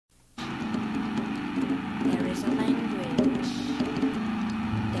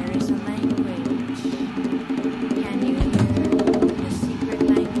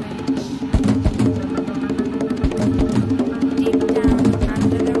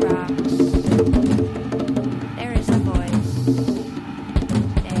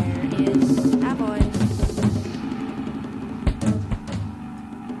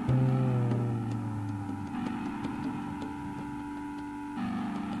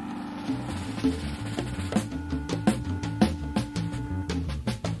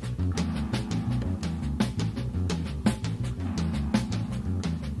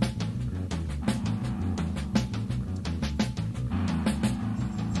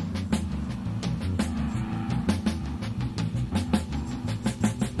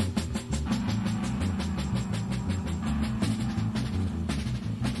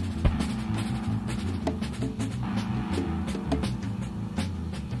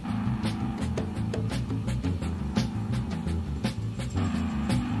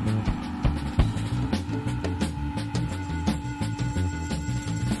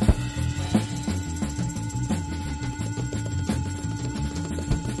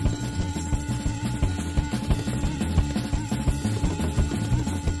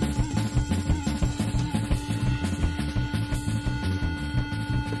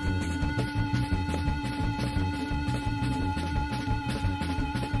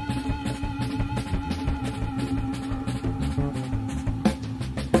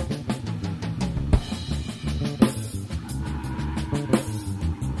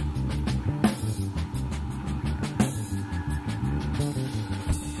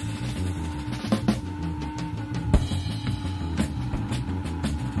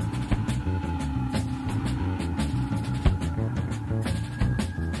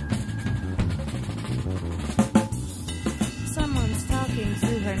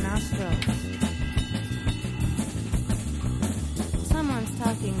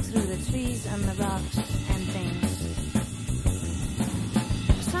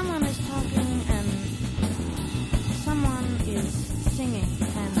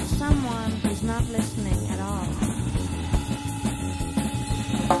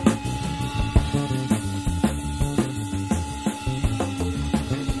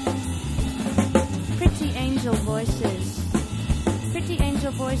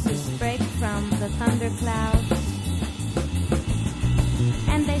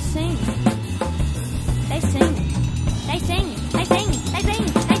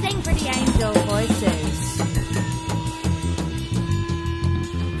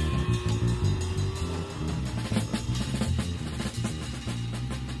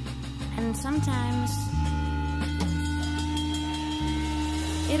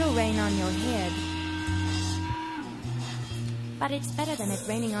But it's better than it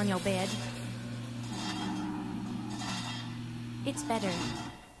raining on your bed. It's better.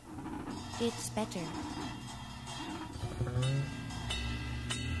 It's better.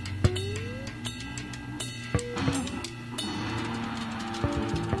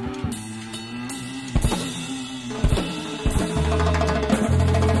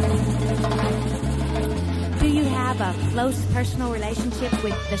 Do you have a close personal relationship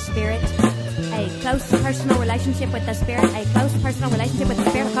with the spirit? A close personal relationship with the spirit? A close personal relationship with the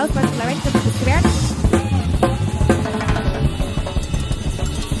spirit? A close personal relationship with the spirit?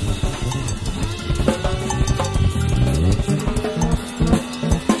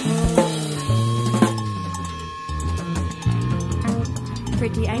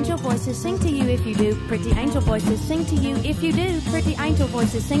 Pretty angel voices sing to you if you do. Pretty angel voices sing to you if you do. Pretty angel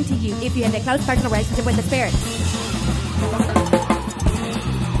voices sing to you if you have a close personal relationship with the spirit.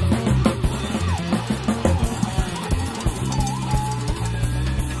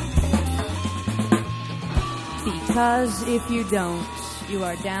 Because if you don't, you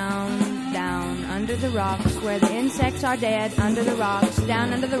are down, down under the rocks where the insects are dead, under the rocks,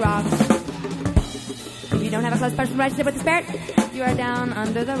 down under the rocks. If you don't have a close personal relationship with the spirit, you are down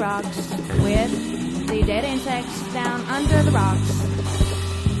under the rocks with the dead insects down under the rocks.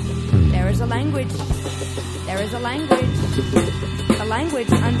 There is a language. There is a language. A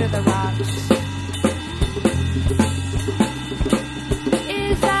language under the rocks.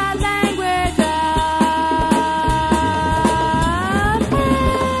 Is a language of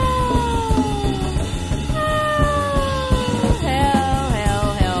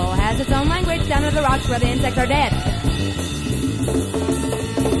hell. Hell has its own language down under the rocks where the insects are dead.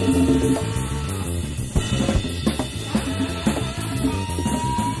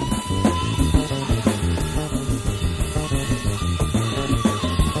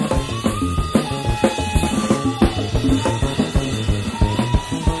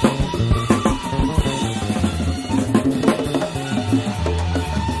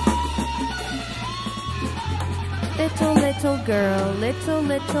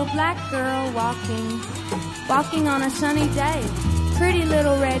 little black girl walking on a sunny day. Pretty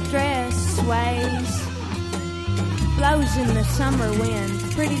little red dress sways, blows in the summer wind.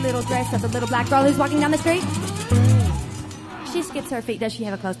 Pretty little dress of the little black girl who's walking down the street. She skips her feet. Does she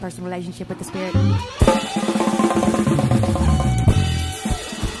have a close personal relationship with the spirit?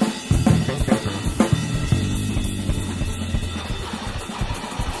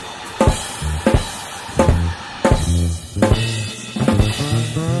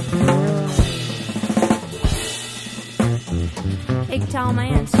 Big tall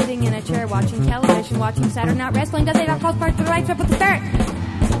man sitting in a chair watching television, watching Saturday Night Wrestling. Does he have a close personal relationship with the spirit?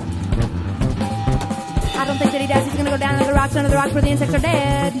 I don't think that he does. He's going to go down under the rocks where the insects are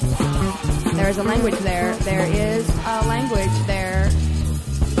dead. There is a language there. There is a language there.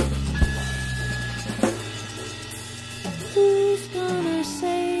 Who's gonna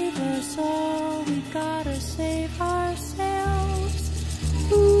save us all? We gotta save ourselves.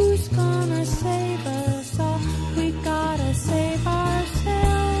 Who's gonna save us all? We gotta save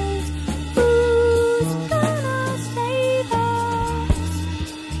ourselves. Who's gonna save us?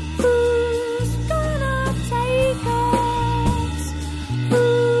 Who's gonna take us?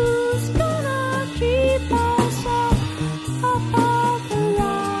 Who's gonna keep us up above the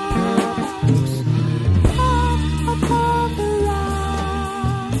rocks? Up above the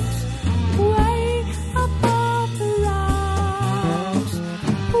rocks. Way above the rocks.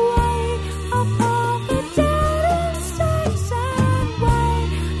 Way above the dead insects and way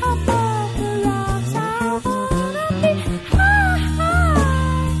above the rocks. I wanna be high.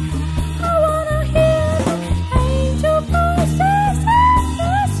 I wanna hear the angel voices in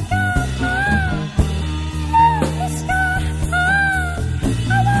the sky. In the sky.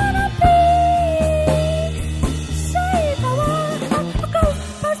 I wanna be saved. I wanna have a close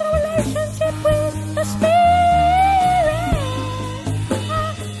personal relationship with the spirit.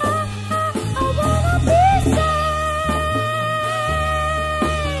 I wanna be saved.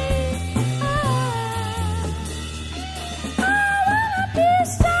 I wanna be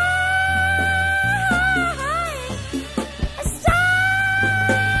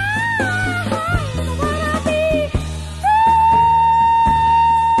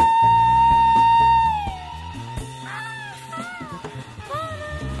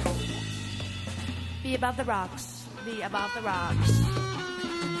Be above the rocks. Be above the rocks.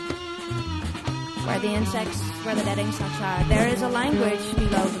 Where the insects, where the dead insects are. There is a language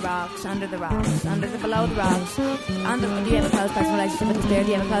below the rocks, below the rocks. Do you have a close personal relationship with the spirit?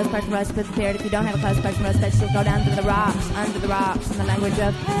 Do you have a close personal relationship with the spirit? If you don't have a close personal relationship, go down to the rocks, under the rocks, in the language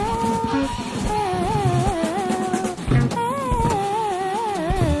of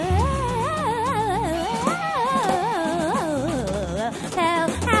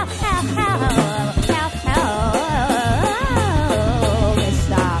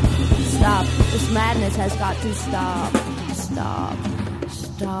Stop. This madness has got to stop. Stop.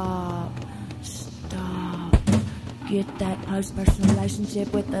 Get that close personal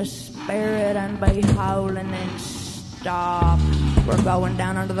relationship with the spirit and be whole, and then stop. We're going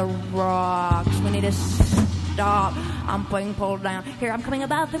down under the rocks. We need to stop. I'm being pulled down. Here, I'm coming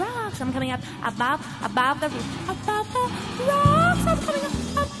above the rocks. I'm coming up above the rocks. I'm coming up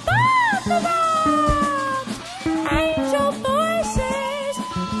above the rocks. Angel voices.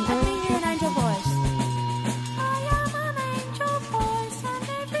 Let me hear an angel voice. I am an angel voice and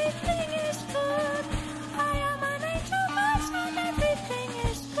everything is good. I am an angel voice and everything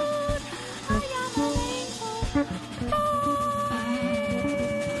is good. I am an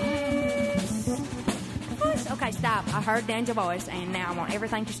angel voice. Okay, stop. I heard the angel voice and now I want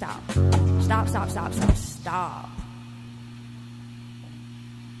everything to stop. Stop.